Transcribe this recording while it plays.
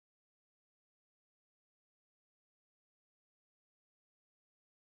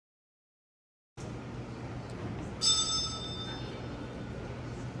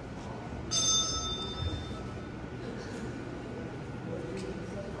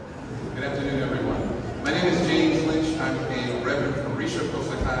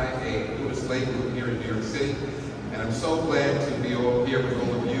I'm so glad to be all here with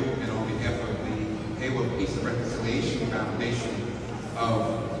all of you, and on behalf of the Hayward Peace and Reconciliation Foundation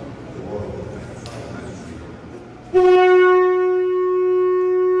of the world.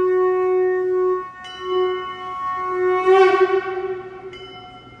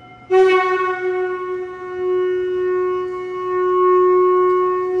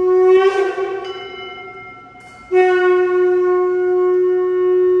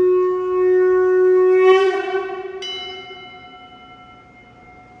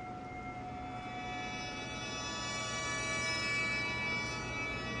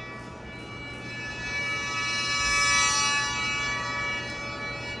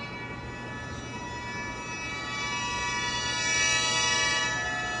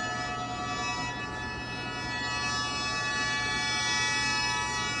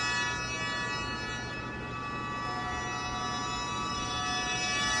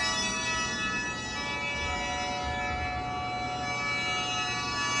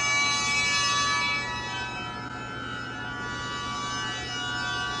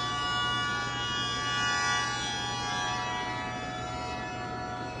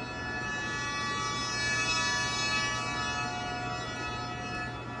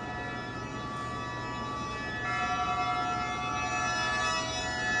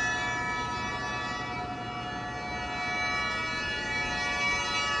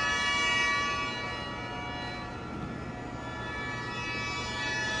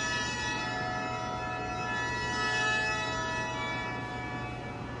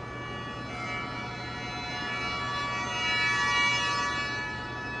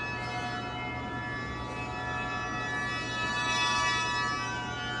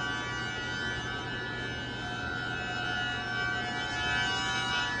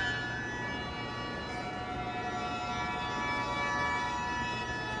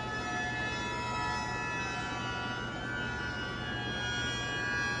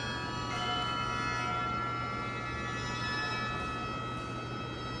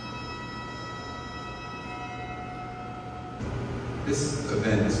 This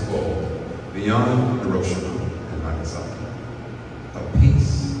event is called Beyond Hiroshima and Nagasaki, a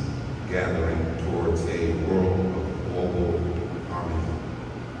peace gathering towards a world of global harmony.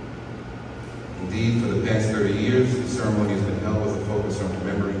 Indeed, for the past 30 years, the ceremony has been held with a focus on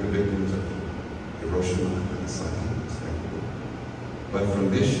remembering the victims of Hiroshima and Nagasaki, respectively. But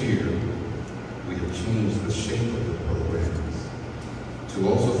from this year, we have changed the shape of the programs to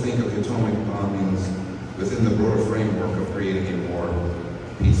also think of the atomic bombings within the broader framework of creating a more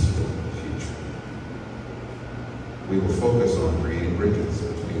peaceful future. We will focus on creating bridges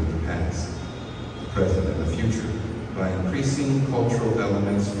between the past, the present, and the future by increasing cultural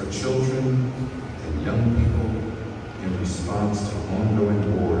elements for children and young people in response to ongoing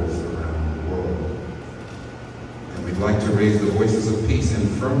wars around the world. And we'd like to raise the voices of peace and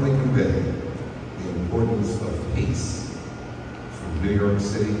firmly convey the importance of peace from New York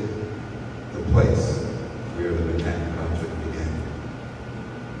City, the place where the Manhattan Project began.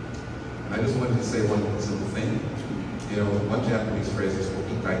 And I just wanted to say one simple thing. You know, one Japanese phrase is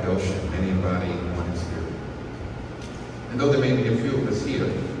 "Ikai Doshin," many embody one spirit. And though there may be a few of us here,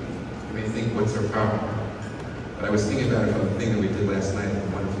 you may think, what's our power? But I was thinking about it from the thing that we did last night at the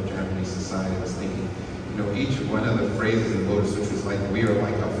wonderful Japanese society. I was thinking, you know, each one of the phrases in the Lotus Sutra is like, we are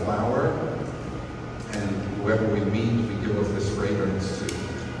like a flower, and whoever we meet, we give off this fragrance to.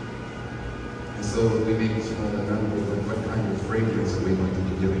 And so we may be small in number, but what kind of fragrance are we going to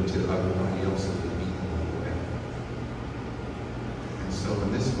be giving to everybody else that we meet along the way? And so in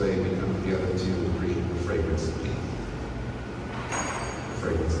this way, we come together to create the fragrance of peace, the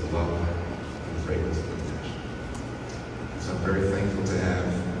fragrance of love, and the fragrance of compassion. So I'm very thankful to have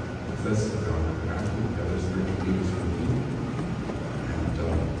with us Nakagaki and other spiritual leaders from the people. And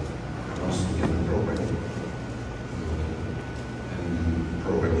I want to begin the program. And the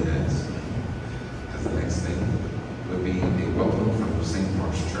program has, as the next thing, will be a welcome from St.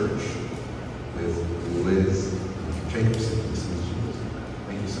 Mark's Church with Liz Jacobson.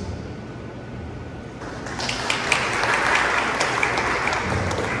 Thank you so much.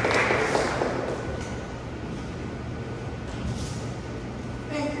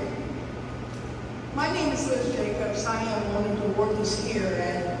 Thank you. My name is Liz Jacobs. I am one of the wardens here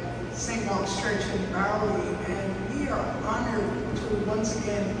at St. Mark's Church in Bowery, and we are honored to once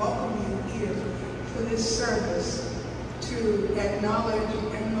again welcome you here for this service to acknowledge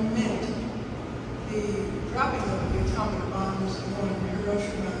and lament the dropping of the atomic bombs on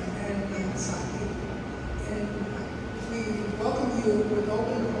Hiroshima and Nagasaki. And we welcome you with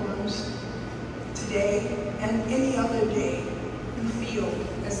open arms today and any other day you feel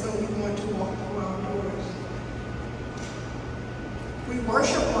as though you want to walk through our doors. We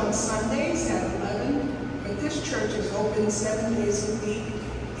worship on Sundays at 11, but this church is open 7 days a week.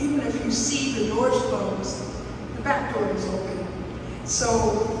 Even if you see the doors closed, the back door is open.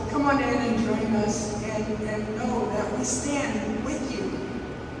 So come on in and join us and know that we stand with you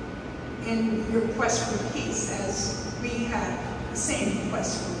in your quest for peace as we have the same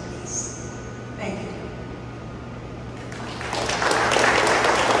quest for peace. Thank you.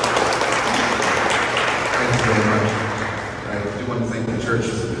 Thank you very much. I do want to thank the church.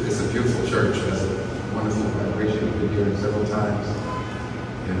 It's a beautiful church. It has a wonderful vibration. I've been here several times.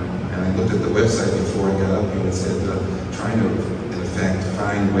 You know, and I looked at the website before I got up here and it said trying to, in effect,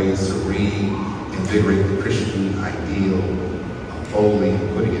 find ways to reinvigorate the Christian ideal boldly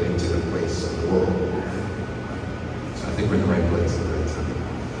putting it into the place of the world. So I think we're in the right place at the right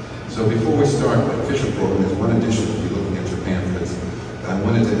time. So before we start the official program, there's one addition if you're looking at your pamphlets. I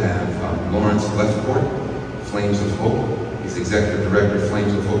wanted to have Lawrence Lefcort, Flames of Hope. He's Executive Director of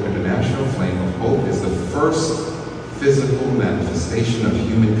Flames of Hope International. Flame of Hope is the first physical manifestation of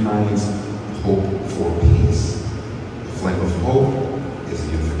humankind's hope for peace. The Flame of Hope is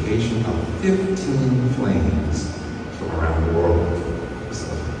the unification of 15 flames from around the world. So.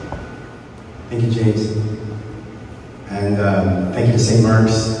 Thank you, James. And thank you to St.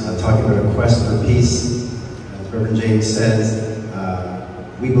 Mark's, talking about a quest for peace. As Reverend James says,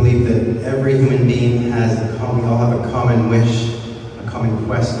 we believe that every human being has we all have a common wish, a common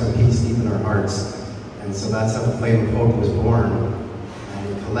quest for peace deep in our hearts. And so that's how the Flame of Hope was born. And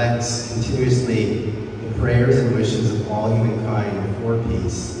it collects continuously the prayers and wishes of all humankind for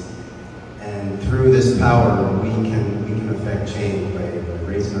peace. And through this power, we can affect change by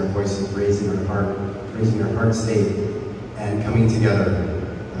raising our voices, raising our heart state, and coming together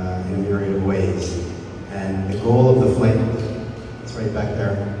in a myriad of ways. And the goal of the flame, it's right back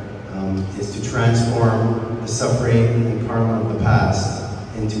there, is to transform the suffering and karma of the past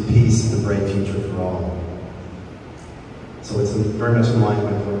into peace and a bright future for all. So it's very much in line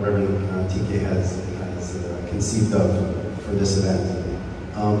with what Reverend TK has conceived of for this event.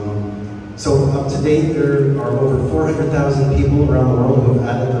 So up to date, there are over 400,000 people around the world who have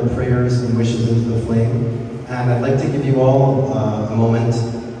added their prayers and wishes into the flame. And I'd like to give you all a moment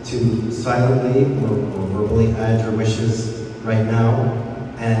to silently or verbally add your wishes right now.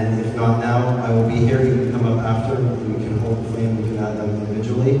 And if not now, I will be here. You can come up after. We can hold the flame. We can add them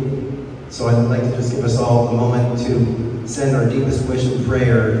individually. So I'd like to just give us all a moment to send our deepest wish and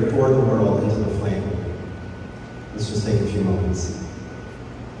prayer for the world into the flame. Let's just take a few moments.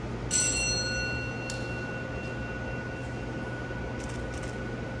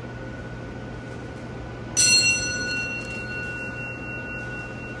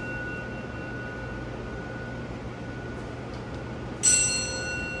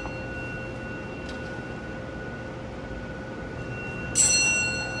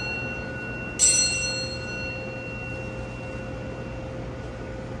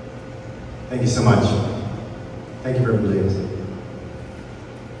 Thank you so much. Thank you, Reverend James.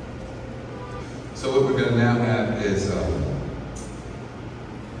 So what we're going to now have is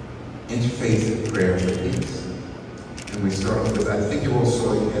Interfaith Prayers for Peace. And we start off with, I think you all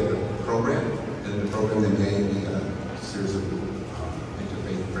saw you had the program, and the program they made a series of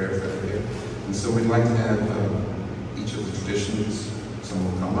Interfaith Prayers that are here. And so we'd like to have each of the traditions,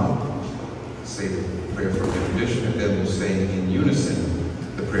 someone will come up, say the prayer from the tradition, and then we'll say in unison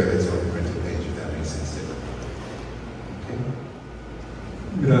the prayer that's on the printed page, if that makes sense. Okay.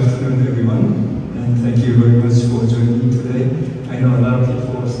 Good afternoon, everyone, and thank you very much for joining me today. I know a lot of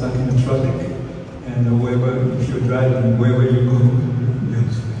people are stuck in the traffic, and if you're driving, wherever you go, you're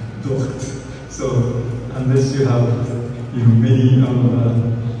blocked. So unless you have many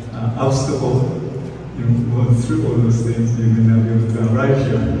obstacles, go through all those things, you may not be able to arrive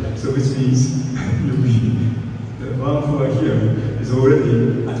here. So which means the one who are here is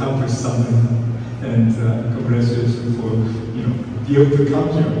already accomplished something. And congratulations for be able to come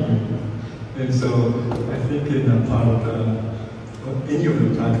here. And so I think in part of any of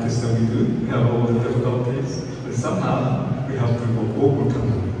the practice that we do, we have all the difficulties, but somehow we have to overcome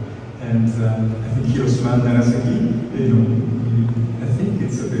them. And I think Hiroshima and Nagasaki, I think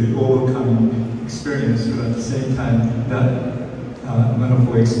it's a very overcoming experience, but at the same time, that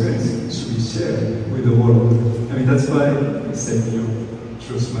wonderful experience should be shared with the world. I mean, that's why I said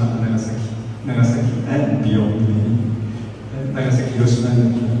Hiroshima and Nagasaki and beyond, and Nagasaki, Hiroshima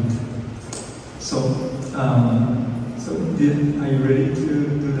and beyond. So, are you ready to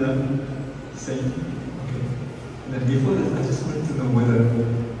do the same? Okay. And then before that, I just wanted to know whether,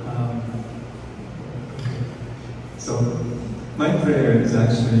 okay. So, my prayer is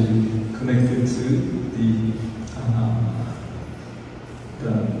actually connected to the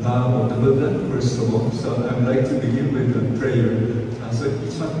of the Buddha, first of all. So I would like to begin with a prayer. So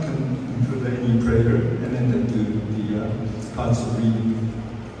each one can include any prayer, and then do the parts of reading.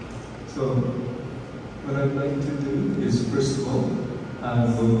 So what I'd like to do is, first of all, I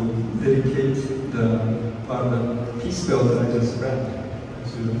will dedicate the part of the peace spell that I just read.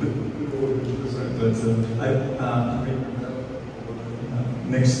 But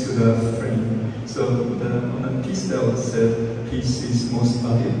next to the frame. So on the peace spell it said, peace is most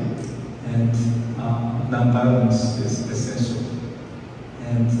valued, and non-violence is essential.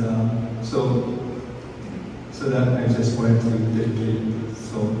 And so that I just wanted to dedicate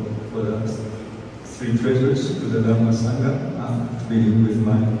for the three treasures to the Dhamma Sangha, beginning with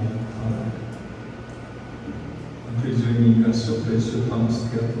my father. Please join me in so place your palms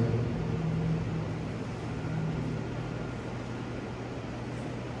together.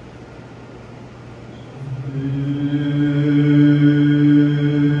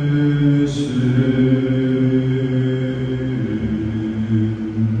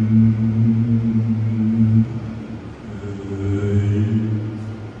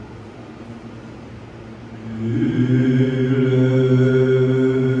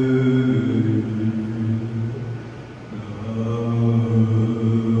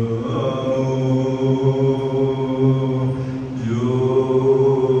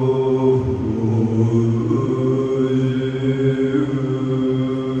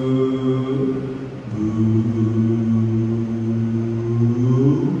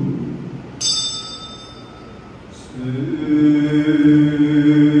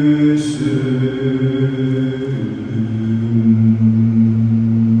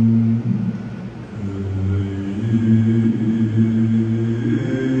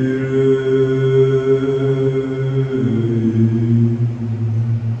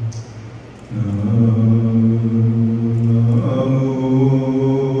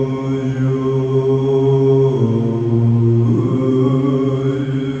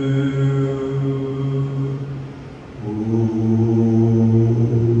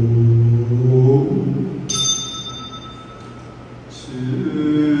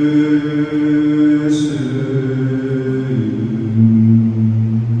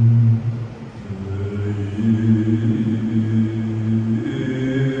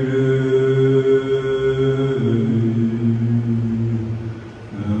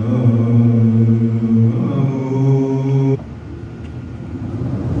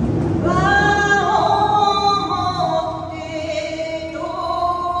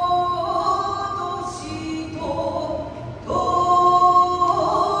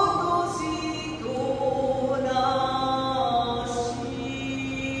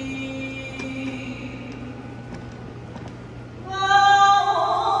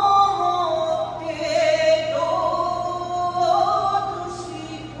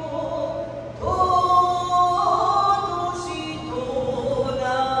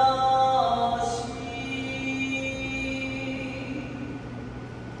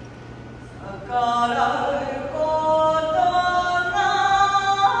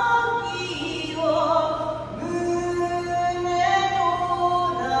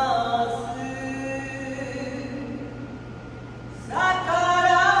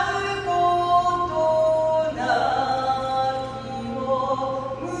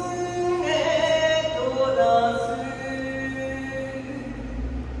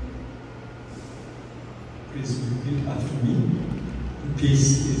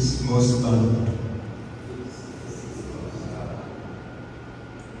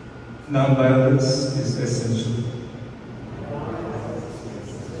 Non-violence is essential.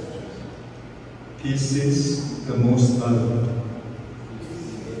 Peace is the most valued.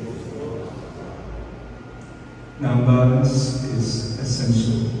 Non-violence is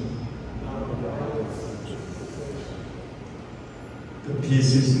essential. The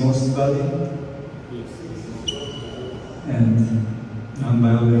peace is most valued, and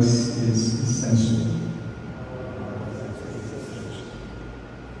non-violence is essential.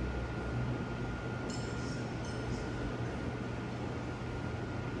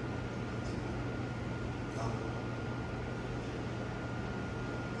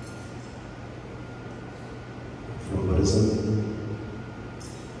 From Buddhism,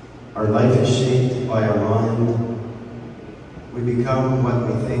 our life is shaped by our mind. We become what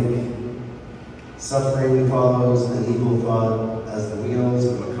we think. Suffering follows an evil thought as the wheels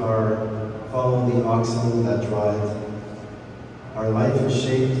of a car follow the oxen that drive. Our life is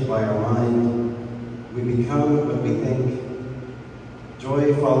shaped by our mind. We become what we think.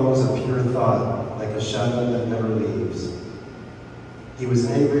 Joy follows a pure thought, like a shadow that never leaves. He was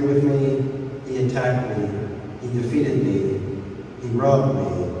angry with me, he attacked me, he defeated me, he robbed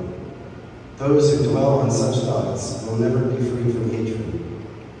me, Those who dwell on such thoughts will never be free from hatred.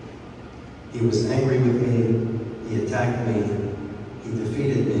 He was angry with me, he attacked me, he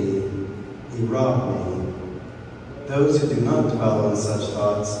defeated me, he robbed me. Those who do not dwell on such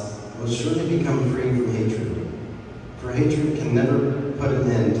thoughts will surely become free from hatred. For hatred can never put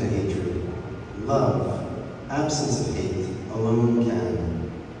an end to hatred. Love, absence of hate, alone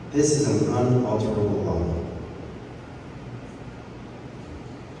can. This is an unalterable law.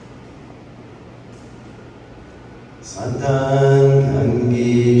 Satan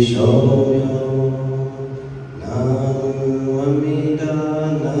Kangi Shomyo Namu Amida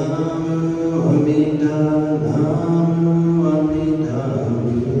Namu Amida Namu Amida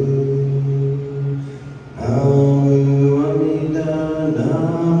Namu Amida Namu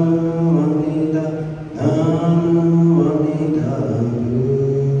Amida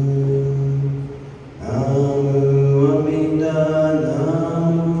Namu Amida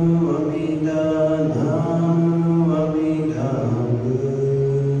Namu Amida Namu Amida Namu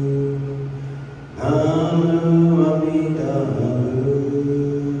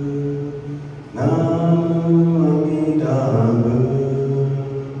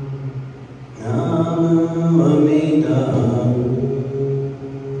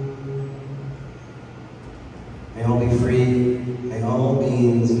May all be free, may all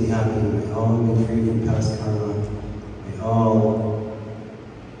beings be happy, may all be free from past karma, may all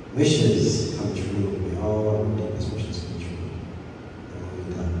wishes come true, may all our deepest wishes come true.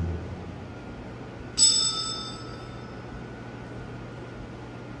 Amen.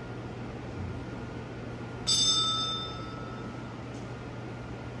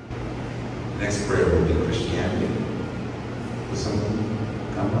 Next prayer will be Christianity. Will someone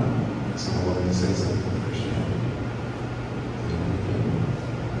come on? Someone want to say something about Christianity?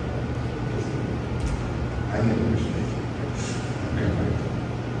 I get Christianity.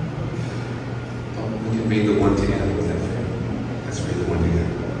 We can read the one together with that friend. Let's read the one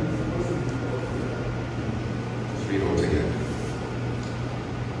together. Let's read all together.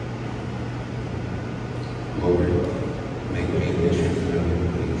 Lord, make me an instrument of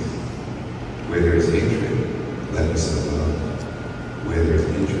your peace. Where there is hatred, let us have love. Where there is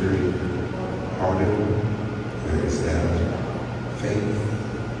injury, pardon. Where there is doubt, faith.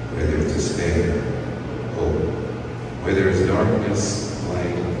 Where there is despair, hope. Where there is darkness,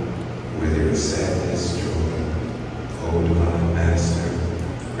 light. Where there is sadness, joy. O divine Master,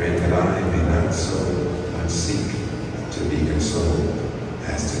 grant that I may not so much seek to be consoled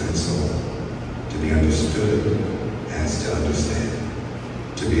as to console, to be understood as to understand,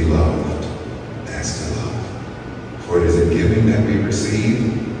 to be loved as to love. For it is in giving that we receive,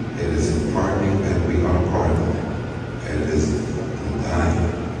 it is in pardoning that we are pardoned, and it is in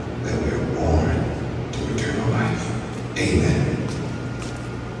dying that we are born to eternal life. Amen.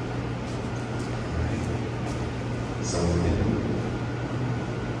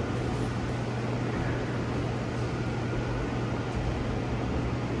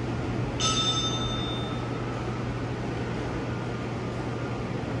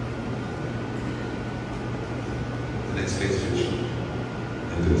 The next phase is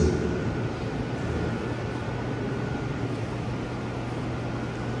Hinduism.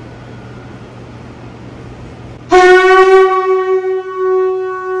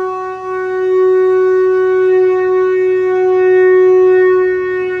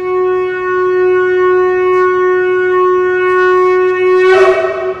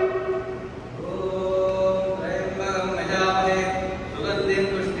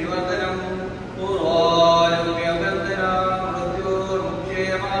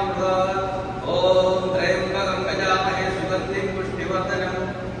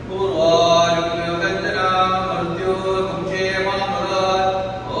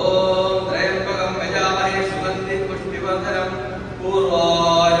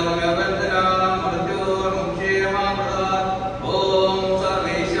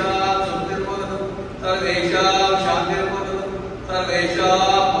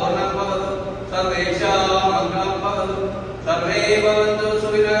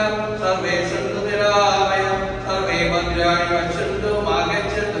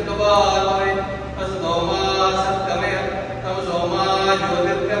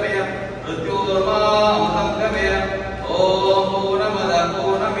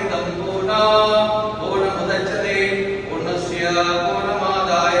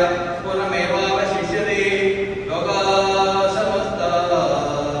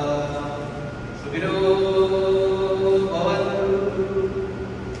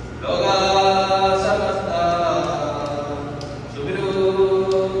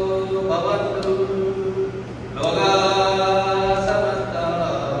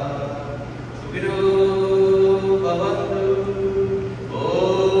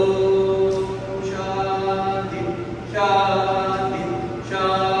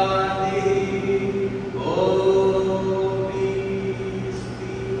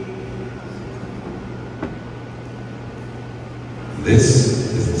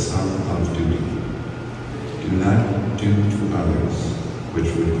 is the sum of duty. Do not do to others which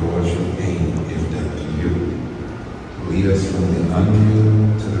would cause you pain if done to you. Lead us from the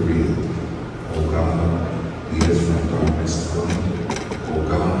unreal to the real. O God, lead us from darkness to light. O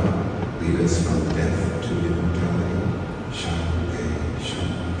God, lead us from death to immortality. Shanti,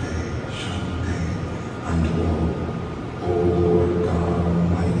 Shanti, Shanti, unto all. O Lord God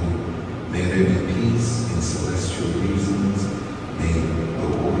Almighty, may there be peace in celestial reasons. May the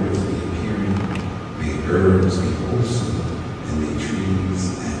waters be appearing. May herbs be wholesome, and may trees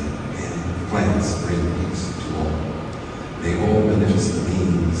and plants bring peace to all. May all beneficent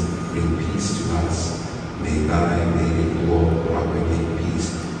beings bring peace to us. May thy native law propagate peace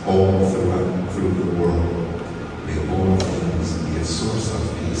all through the world. May all things be a source of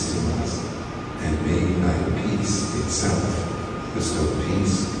peace to us. And may thy peace itself bestow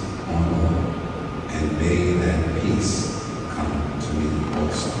peace on all. And may that peace come to me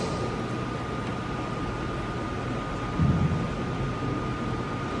also.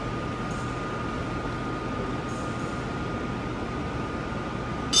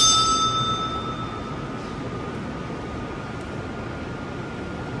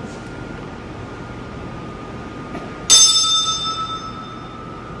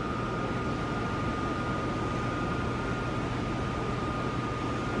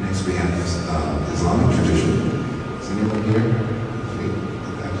 Next we have Islamic tradition. Is anyone here? Faith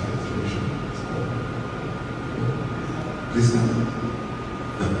tradition. Please come.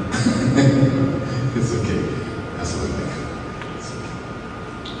 No. It's okay. That's what I think. It's okay.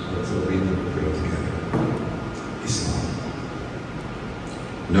 So read and pray together. Islam.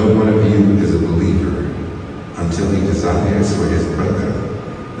 No one of you is a believer until he desires for his brother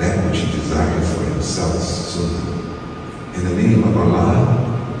that which he desires for himself. Sunnah. In the name of Allah,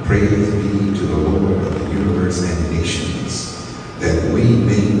 praise be to the Lord of the universe and nations, that we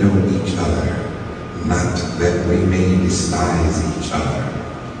may know each other, not that we may despise each other.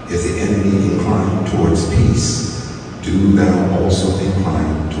 If the enemy incline towards peace, do thou also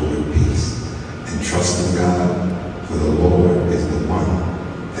incline toward peace. And trust in God, for the Lord is the one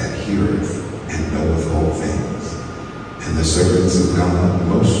that heareth and knoweth all things. And the servants of God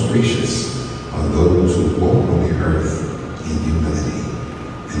most gracious are those who walk on the earth in humility.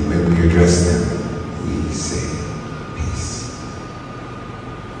 And when we address them, we say peace.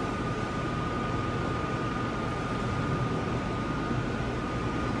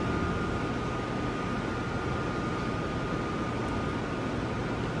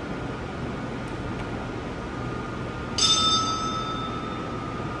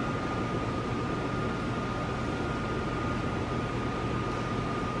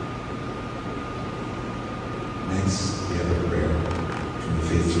 Next, we have a prayer from the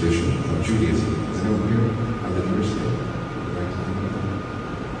faith tradition of Judaism. Is anyone here on the Jewish faith?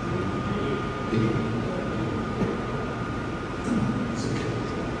 It's okay.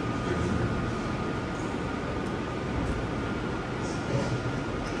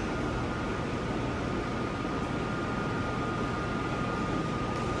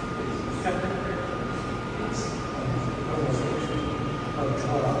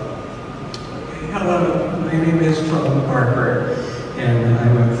 Hello, my name is Tom Parker, and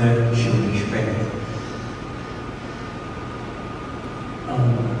I'm of the Jewish faith.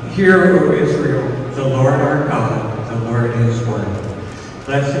 Hear, O Israel, the Lord our God, the Lord is one.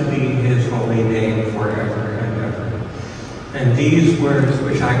 Blessed be his holy name forever and ever. And these words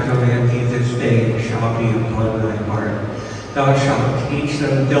which I command thee this day shall be upon thy heart. Thou shalt teach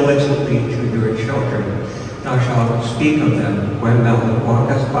them diligently to your children. Thou shalt speak of them when thou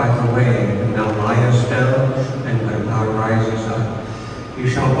walkest by the way, when thou liest down, and when thou risest up. You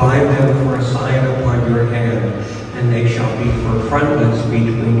shall bind them for a sign upon your hand, and they shall be for frontlets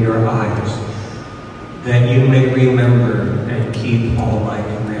between your eyes, that you may remember and keep all my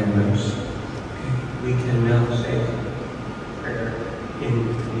commandments. Okay, we can now say prayer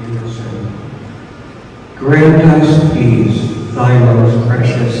in unison. Grant us peace, thy most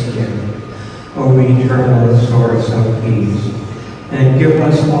precious gift, O eternal source of peace, and give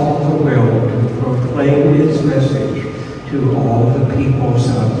us all the will to proclaim its message to all the peoples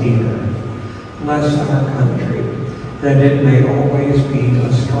of the earth. Bless our country, that it may always be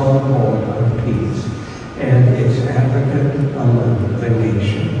a stronghold of peace and its advocate among the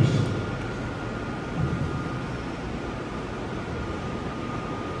nations.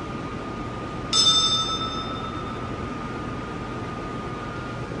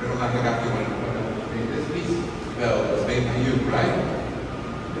 Nakagaki, this peace bell was made for you, right?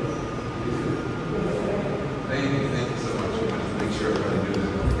 Thank you so much. We want to make sure everybody knew that.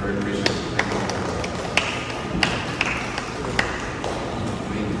 Very appreciative.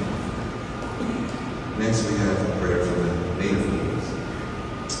 Thank you. Next, we have a prayer from the Native peoples.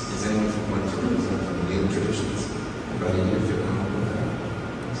 Is anyone want to represent from the Native traditions? Anybody here feel comfortable with that?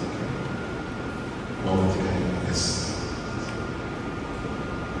 It's okay. One with your hand, yes.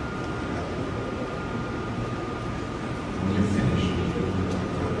 When you're finished, we'll talk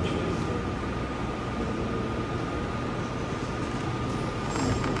about what you do.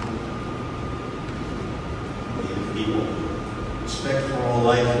 Native people. Respect for all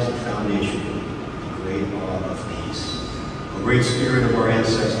life is the foundation of the great law of peace. O great spirit of our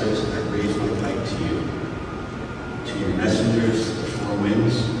ancestors, I raise my pipe to you. To your messengers, the four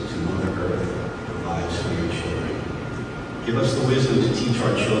winds, to Mother Earth, provides for your children. Give us the wisdom to teach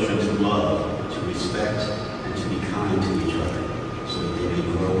our children to love, to respect, and to be kind to each other, so that they may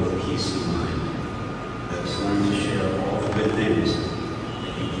grow with peace in mind. Let us learn to share all the good things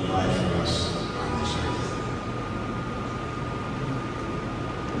that you provide for us on this earth.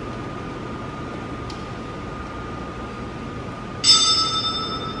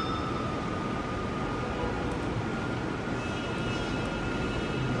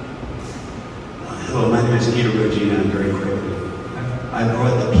 Hello, my name is Rogina, and very quickly. I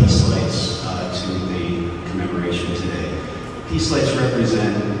brought the peace lights to the commemoration today. Peace lights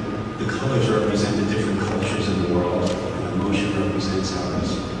represent, the colors represent the different cultures in the world, and emotion represents how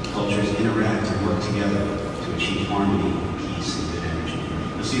those cultures interact and work together to achieve harmony, peace, and good energy.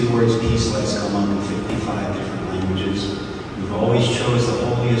 You'll see the words peace lights come up in 55 different languages. We've always chose the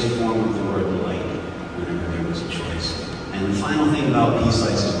holiest form of the word light whenever there was a choice. And the final thing about peace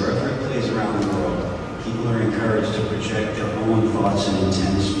lights is wherever it plays around the world, people are encouraged to project their own thoughts and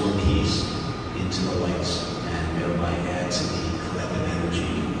intents for peace into the lights, and thereby add to the collective energy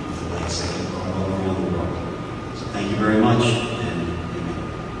of the lights that get brought all around the world. So thank you very much, and amen.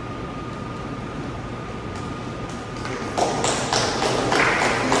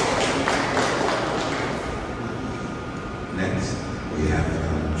 Next, we have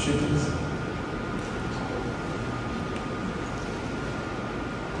Shinto.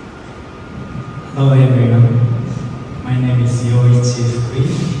 Hello everyone, my name is Yoichi Fukui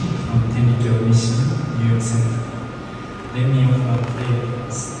from Tenrikyo Mission, New York Center. Let me offer a prayer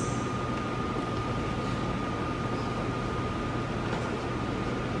first.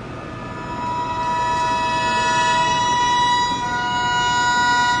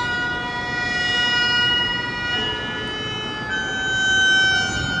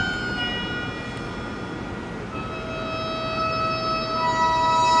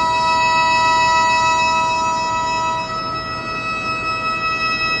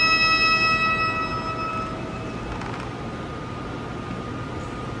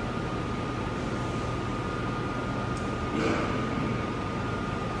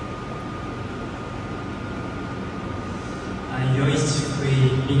 Yoichi Fukui,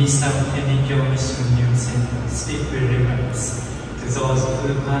 Minister of Tenrikyo Mission New York Center, speak with reverence to those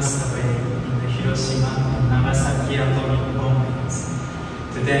who passed away in the Hiroshima and Nagasaki atomic bombings.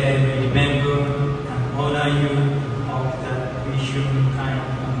 Today we remember and honor you and hope that we humankind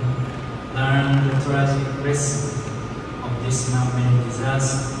can learn the tragic lesson of this man-made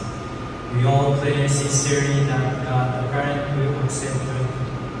disaster. We all pray sincerely that God the Parent will accept the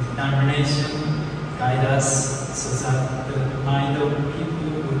determination, guide us so that the mind of people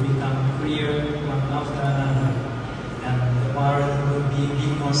will become clear one after another, and the world will be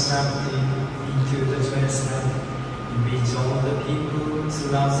reconstructed into the joyous life in which all the people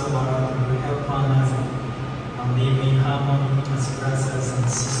throughout the world will help one another and live in harmony as brothers and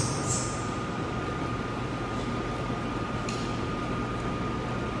sisters.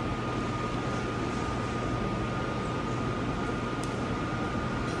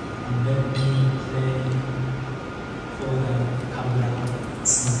 And let me play for the camera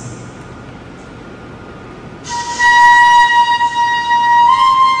song.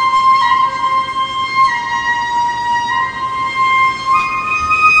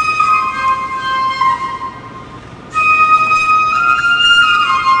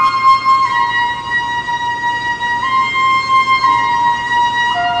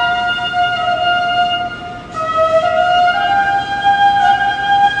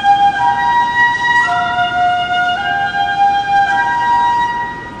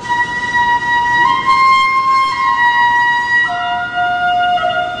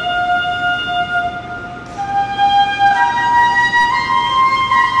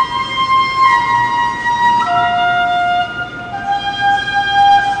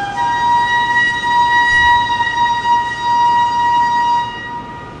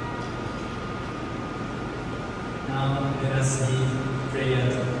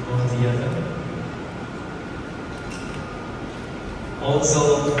 Also,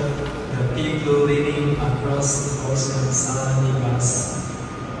 the the people living across the ocean surrounding us.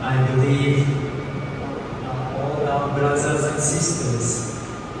 I believe all our brothers and sisters,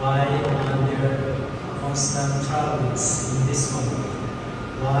 while on their constant travels in this world,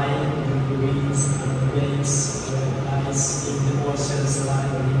 while the winds and waves rise in the ocean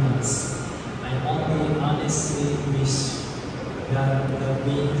surrounding us, I only honestly wish that the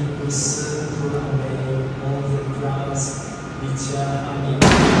wind would soon pull away all the clouds which are hanging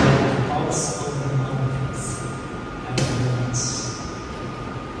over the tops of the mountains. Thank you very much.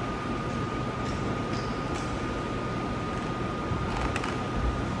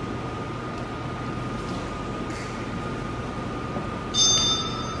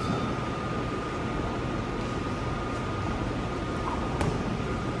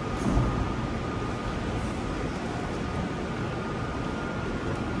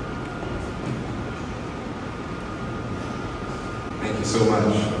 Thank you so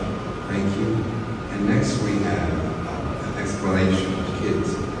much. Thank you. And next we have an explanation of kids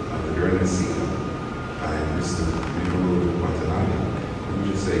of the During the Scene by Mr. Minoru Watanabe. Let me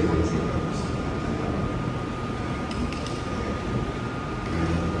just say one thing about Mr. Watanabe.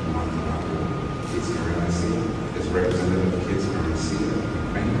 Kids During the Scene is representative of Kids During the Scene of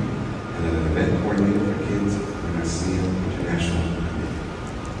Ukraine and an event coordinator for Kids During the Scene International.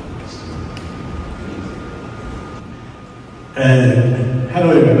 Hello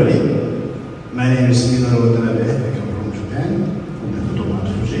everybody, my name is Minoru Watanabe, I come from Japan, from the Fukuoka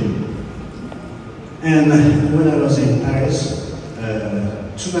Fuji. And when I was in Paris,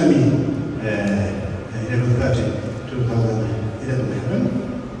 tsunami 11/30, 2011 happened,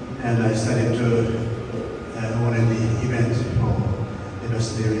 and I started to order the event for the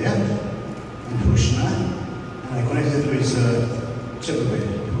best area in Hiroshima, and I connected with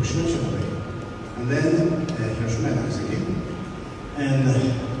Fukushima, and then Hiroshima and Nagasaki. And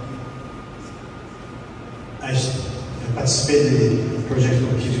I participated in the project of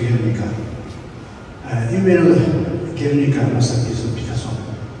Kizu Guernica. You will Guernica masterpiece of Picasso.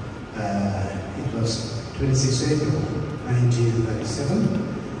 It was 26 April 1937.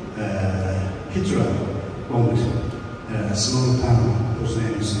 Hitler bombed a small town whose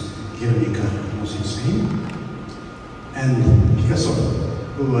name is Guernica, was in Spain. And Picasso,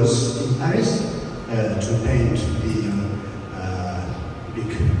 who was in Paris to paint the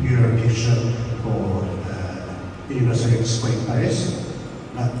big mural picture for Universal Expo in Paris.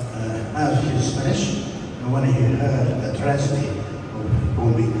 But as he is Spanish, when he heard the tragedy of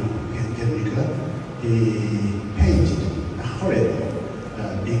bombing Guernica, he painted a horrible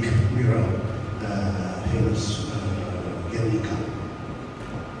big mural, famous Guernica.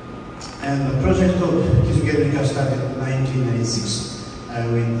 And the project of Kizu Guernica started in 1996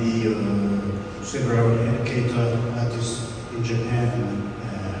 with the several educator artists in Japan and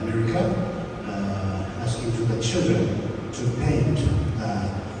America, asking to the children to paint a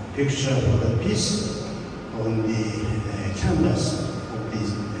picture of a piece on the canvas of the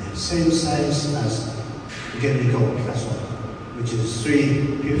same size as Guernica of Picasso, which is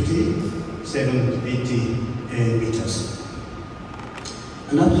 350, 780 meters.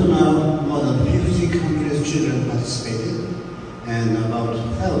 And up to now, more than 50 countries children participated, and about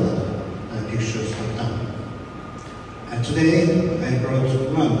 1,000 pictures were done. And today, I brought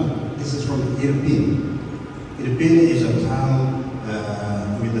one. This is from Irpin. Irpin is a town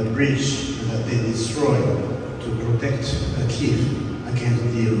with a bridge that they destroyed to protect Kyiv against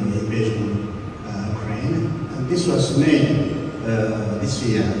the invasion of Ukraine. And this was made this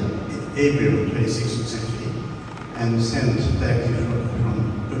year, April 26th exactly, and sent directly from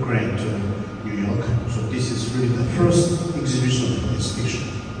Ukraine to New York. So this is really the first exhibition of this picture.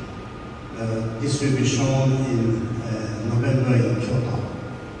 This will be shown in November in Kyoto.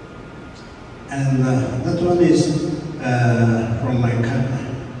 And that one is from my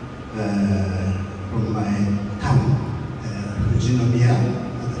town, Fujinomiya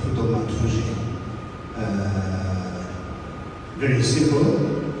at the foot of Mount Fuji. Very simple,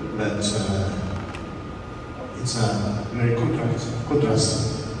 but it's a very contrast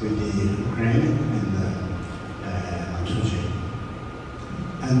with the Ukraine and Mount Fuji.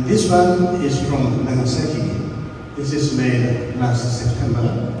 And this one is from Nagasaki. This is made last September,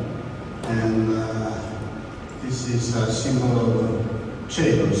 and this is a symbol of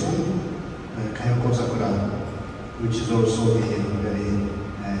cherry blossom, Kayoko Sakura, which is also the very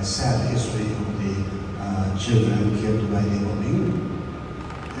sad history of the children killed by the bombing.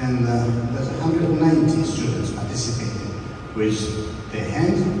 And there's 190 students participating with their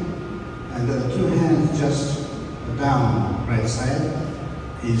hands, and the two hands just down right side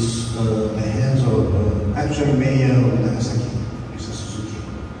is the hands of actual mayor of Nagasaki, Mr. Suzuki.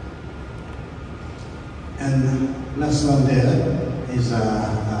 And last one there is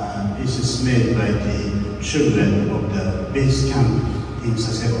pieces made by the children of the base camp in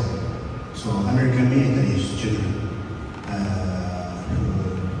Sasebo. So American military children who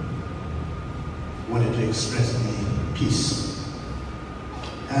wanted to express the peace.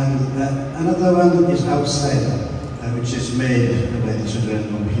 And another one is outside, which is made by the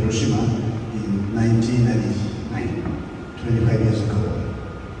children of Hiroshima in 1999, 25 years ago.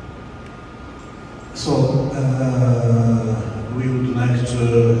 So we would like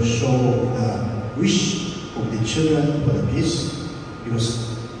to show the wish of the children for the peace,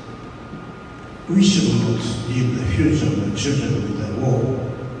 because we should not leave the future of the children with the war.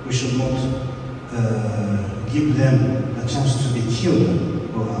 We should not give them a chance to be killed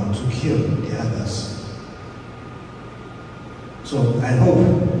or to kill the others. So I hope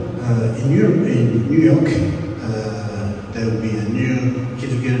in New York there will be a new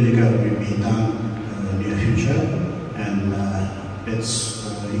Guernica will be done in the near future, and let's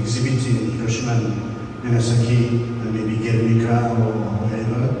exhibit in Hiroshima and Nagasaki, maybe Guernica or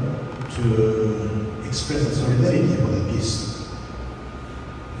wherever, to express the solidarity for the peace.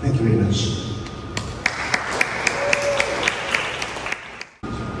 Thank you very much.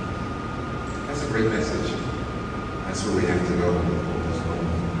 That's a great message. That's where we have to go.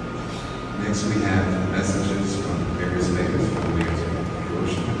 Next we have messages from various mayors from the mayors of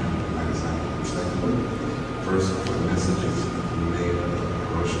Hiroshima and Nagasaki, respectively. First, for the messages from the mayor of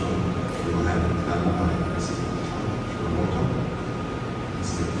Hiroshima, we will have them done by President Hiromoto.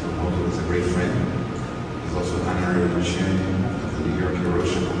 President Hiromoto is a great friend. He's also an honorary chairman of the New York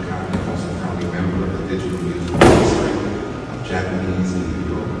Hiroshima Con, and also a founding member of the Digital Museum of Japanese in New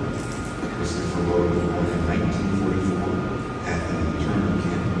York. Christopher Road was born in 1944 at an internment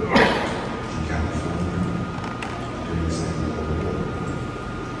camp in California during the Second World War.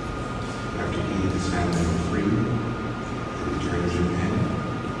 After he and his family were freed, they returned to Japan,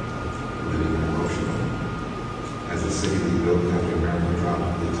 living in Hiroshima, as the city rebuilt after America dropped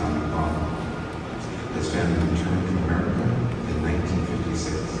the atomic bomb. His family returned to America in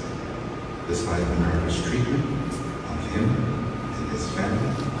 1956. Despite America's treatment of him and his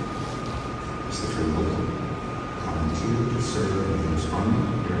family, Mr. Lulla volunteered to serve in his army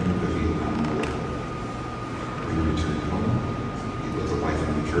during the Vietnam War. When he returned home, he built a life in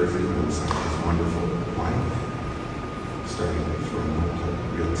New Jersey alongside his wonderful wife, starting from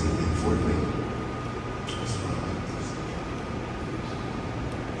Realty in Fort Lee.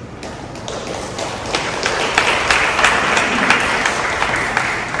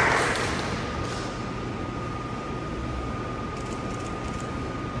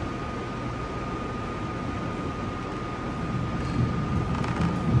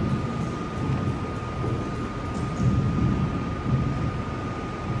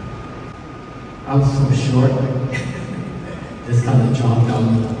 I was so short, just kind of jogged on.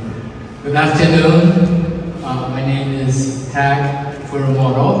 Good afternoon, my name is Tak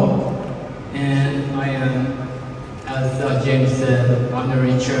Furumoto, and I am, as James said,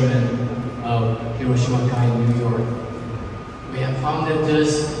 honorary chairman of Hiroshima Kai in New York. We have founded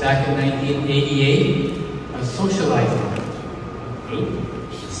this back in 1988, a socializing group.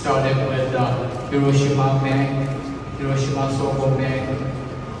 Started with Hiroshima Bank, Hiroshima Soko Bank,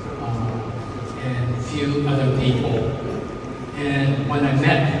 and a few other people. And when I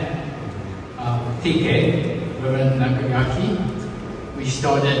met TK, Reverend Nakagaki, we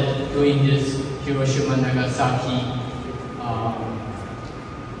started doing this Hiroshima Nagasaki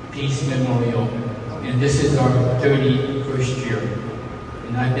Peace Memorial. And this is our 31st year.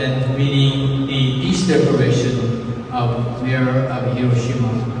 And I've been reading the Peace Declaration of Mayor of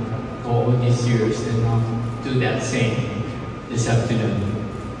Hiroshima for all these years, and I'll do that same this afternoon.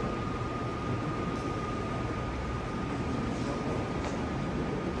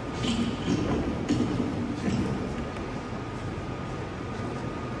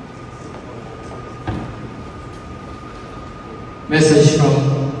 Message from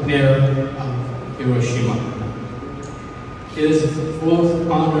Mayor of Hiroshima. It is both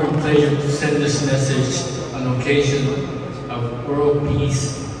honor and pleasure to send this message on occasion of World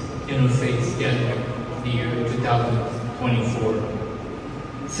Peace Interfaith Gathering, the year 2024.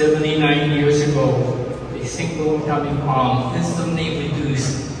 79 years ago, a single atomic bomb instantly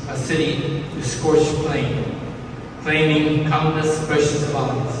reduced a city to scorched plain, claiming countless precious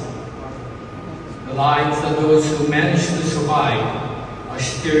lives. The lives of those who managed to survive are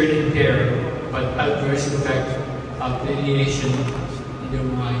still impaired by adverse effect of radiation in their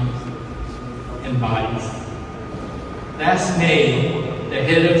minds and bodies. Last May, the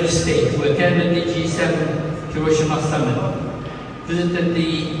head of the state who attended the G7 Hiroshima Summit visited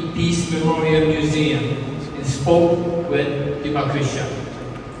the Peace Memorial Museum and spoke with democracy.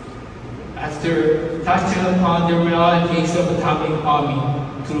 After touching upon the realities of atomic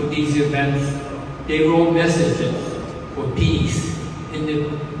bombing through these events, they wrote messages for peace in the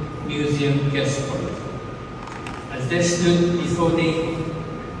museum guest book. As they stood before the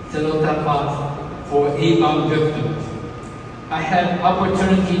cenotaph for A-bomb victims, I had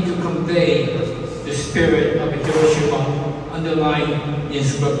opportunity to convey the spirit of Hiroshima underlying the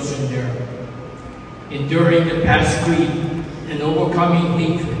inscription there. Enduring the past grief and overcoming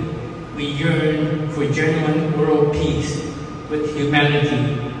hatred, we yearn for genuine world peace with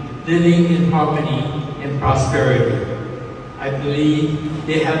humanity, living in harmony and prosperity. I believe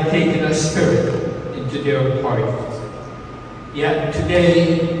they have taken a spirit into their hearts. Yet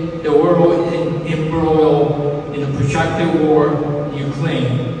today, the world is embroiled in a protracted war in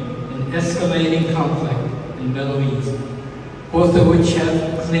Ukraine and escalating conflict in the Middle East, both of which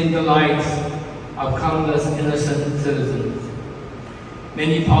have claimed the lives of countless innocent citizens.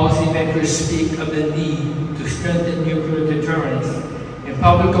 Many policymakers speak of the need to strengthen nuclear deterrence, and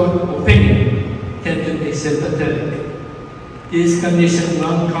public opinion tend to be sympathetic. These conditions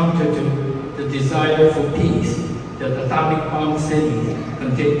run counter to the desire for peace that atomic bomb cities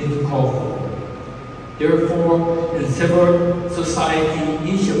continue to call for. Therefore, in civil society,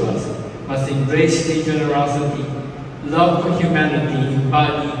 each of us must embrace the generosity, love for humanity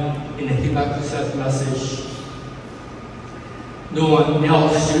embodied in the Hibakusha's message. No one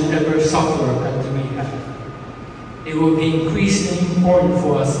else should ever suffer as we have. It will be increasingly important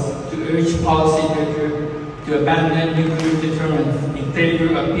for us to urge policymakers to abandon nuclear deterrence in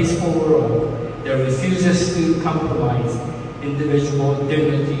favor of a peaceful world that refuses to compromise individual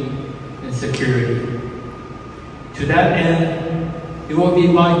dignity and security. To that end, it will be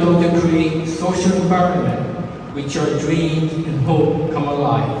vital to create social environment which our dreams and hope come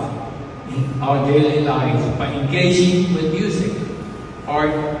alive in our daily lives by engaging with music,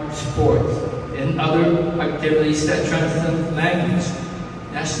 art, sports, and other activities that transcend language,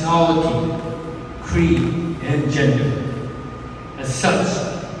 nationality, creed, and gender. As such,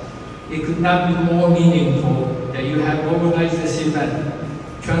 it could not be more meaningful that you have organized this event,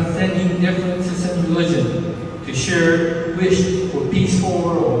 transcending differences in religion, to share wish for a peaceful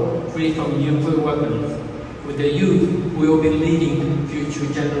world free from nuclear weapons, with the youth who will be leading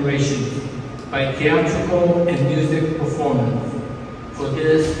future generations by theatrical and music performance. For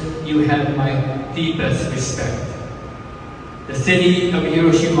this, you have my deepest respect. The city of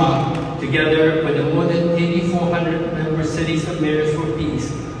Hiroshima, together with the more than 8,400 member cities of Mayors for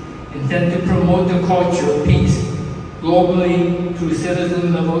Peace, intend to promote the culture of peace globally through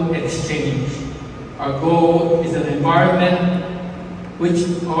citizen-level exchange. Our goal is an environment which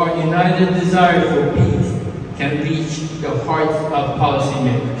our united desire for peace can reach the hearts of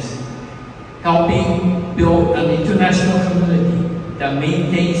policymakers, helping build an international community that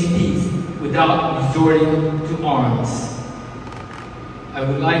maintains peace without resorting to arms. I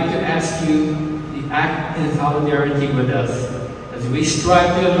would like to ask you to act in solidarity with us as we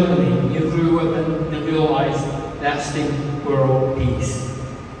strive to eliminate nuclear weapons and realize lasting world peace.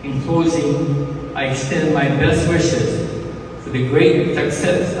 In closing, I extend my best wishes for the great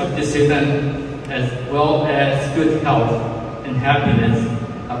success of this event, as well as good health and happiness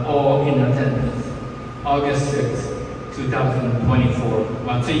of all in attendance. August 6, 2024,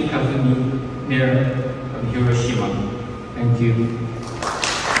 Matsui Kazumi, Mayor of Hiroshima. Thank you.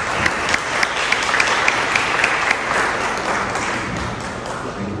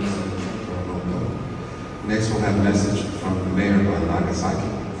 Next, we'll have a message from the Mayor of Nagasaki,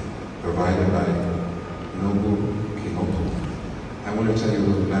 provided by Nobu Kimoto. I want to tell you a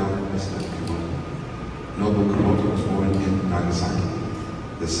little about Mr. Kimoto. Nobu Kimoto was born in Nagasaki,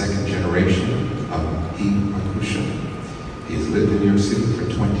 the second generation of Hibakusha. He has lived in New York City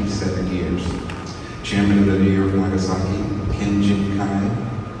for 27 years. Chairman of the New York Nagasaki Kenjin Kai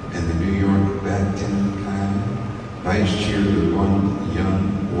and the New York Batten Kai, Vice Chair of the One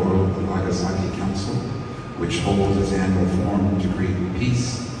Young World Nagasaki Council, which holds its annual forum to create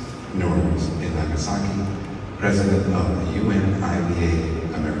peace norms in Nagasaki, President of the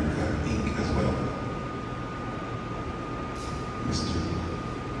UNIVA America, Inc. as well. Mr.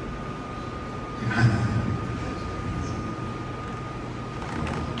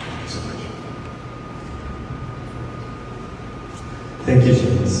 Thank you,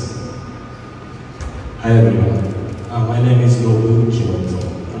 James. Hi, everyone. My name is Nobu Kimoto.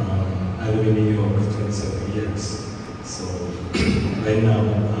 I live in New York for 27 years. So, right now,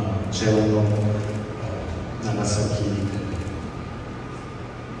 Chairman of Nagasaki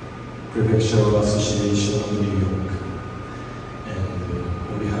Prefectural Association of New York. And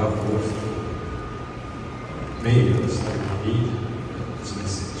on behalf of mayors that will read this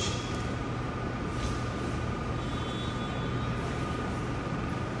message.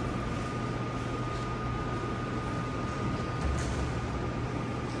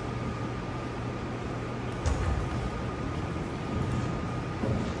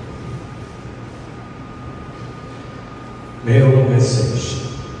 Mayoral message.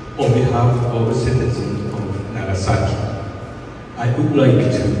 On behalf of the citizens of Nagasaki, I would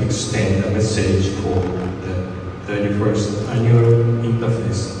like to extend a message for the 31st annual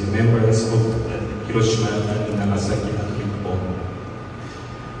Interfaith Remembrance of the Hiroshima and Nagasaki atomic bomb.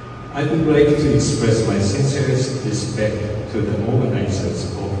 I would like to express my sincerest respect to the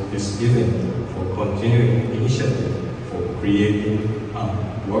organizers of this event for continuing initiative for creating a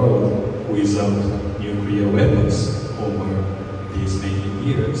world without nuclear weapons over these many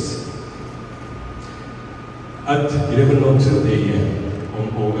years. At 11:02 a.m. on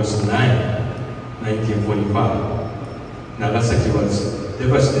August 9, 1945, Nagasaki was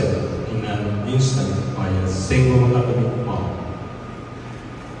devastated in an instant by a single atomic bomb.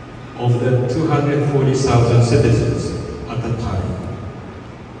 Of the 240,000 citizens at the time,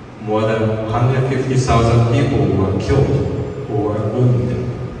 more than 150,000 people were killed or wounded.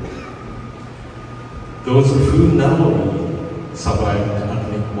 Those who narrowly survived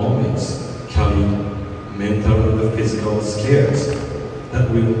atomic bombings carried mental and physical scars that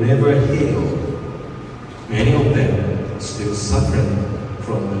will never heal. Many of them still suffering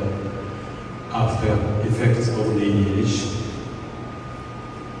from the after effects of radiation.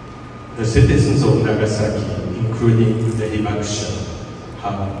 The citizens of Nagasaki, including the Hibakusha,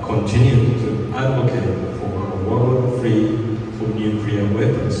 have continued to advocate for a world free of nuclear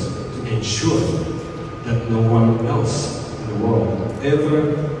weapons to ensure that no one else in the world ever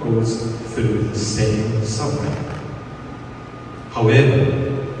goes through the same suffering. However,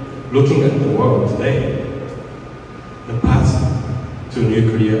 looking at the world today, the path to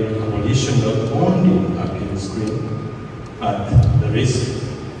nuclear abolition not only appears grim, but the risk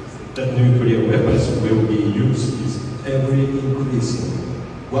that nuclear weapons will be used is ever increasing,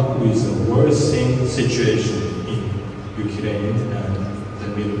 what with the worsening situation in Ukraine and the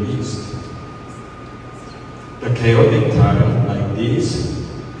Middle East. A chaotic time like this,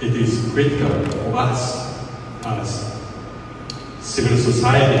 it is critical for us as civil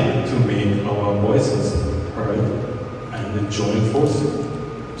society to make our voices heard and join forces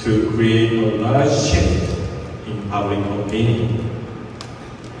to create a large shift in public opinion.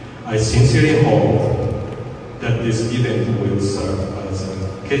 I sincerely hope that this event will serve as a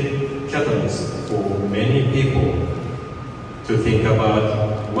catalyst for many people to think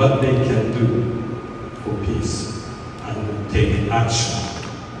about what they can do for peace and take action.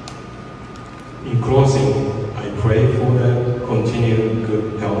 In closing, I pray for the continued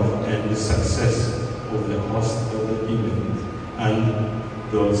good health and success of the host of the event and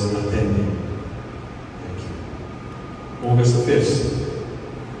those attending. Thank you. August 5th,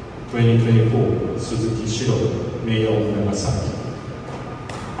 2024, Suzuki Shiro, Mayor of Nagasaki.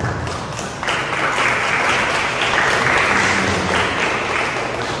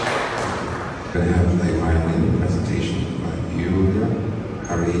 I'm going to have a violin presentation by Yulia,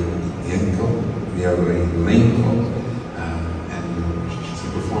 Hariyenko, Lynch, and she's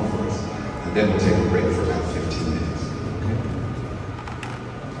going to perform for us. And then we'll take a break for about 15 minutes. Okay?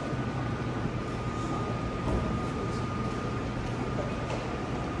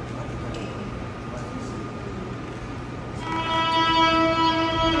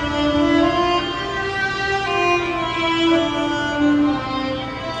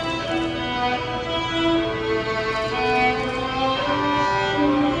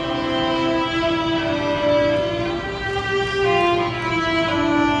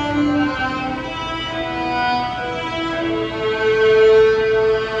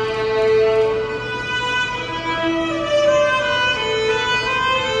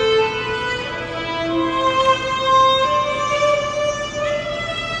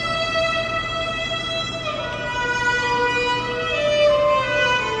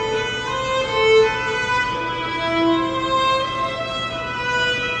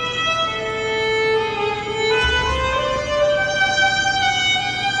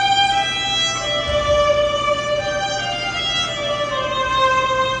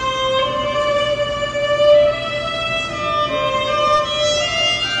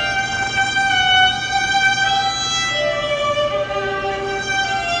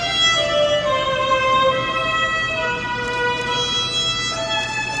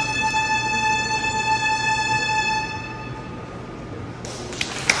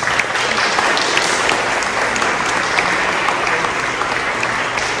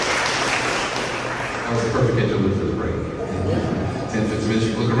 perfect angel looks is great. 10, 15 minutes,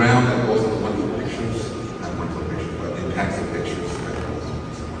 you look around, and those are wonderful pictures. Not wonderful pictures, but impactful pictures.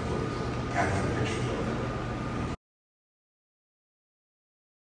 Impactful pictures.